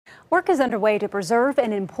Work is underway to preserve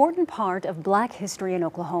an important part of Black history in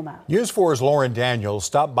Oklahoma. News 4's Lauren Daniels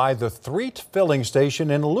stopped by the Threet filling station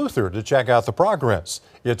in Luther to check out the progress.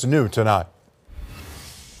 It's new tonight.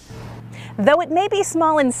 Though it may be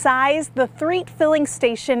small in size, the Threet filling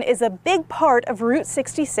station is a big part of Route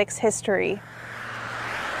 66 history.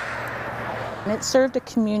 And it served a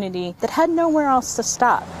community that had nowhere else to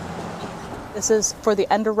stop. This is for the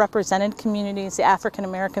underrepresented communities, the African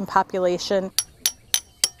American population.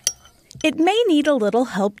 It may need a little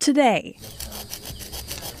help today,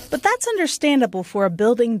 but that's understandable for a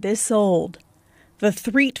building this old. The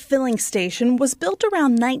Threet filling station was built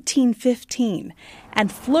around 1915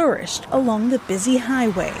 and flourished along the busy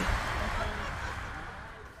highway.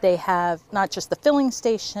 They have not just the filling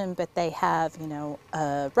station, but they have,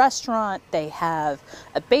 a restaurant, they have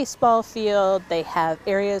a baseball field, they have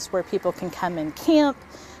areas where people can come and camp.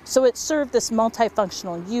 So it served this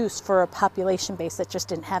multifunctional use for a population base that just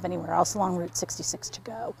didn't have anywhere else along Route 66 to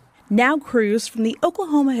go. Now crews from the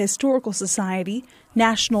Oklahoma Historical Society,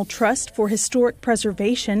 National Trust for Historic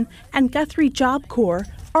Preservation, and Guthrie Job Corps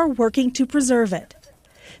are working to preserve it.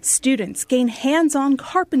 Students gain hands-on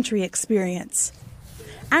carpentry experience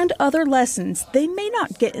and other lessons they may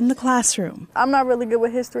not get in the classroom. I'm not really good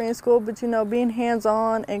with history in school, but being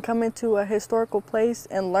hands-on and coming to a historical place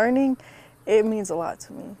and learning, it means a lot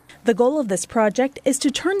to me. The goal of this project is to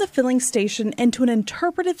turn the filling station into an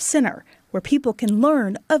interpretive center where people can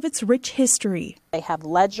learn of its rich history. They have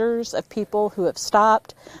ledgers of people who have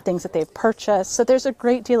stopped, things that they've purchased. So there's a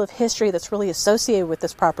great deal of history that's really associated with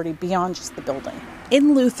this property beyond just the building.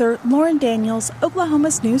 In Luther, Lauren Daniels,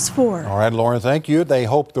 Oklahoma's News 4. All right, Lauren, thank you. They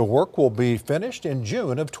hope the work will be finished in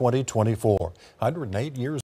June of 2024. 108 years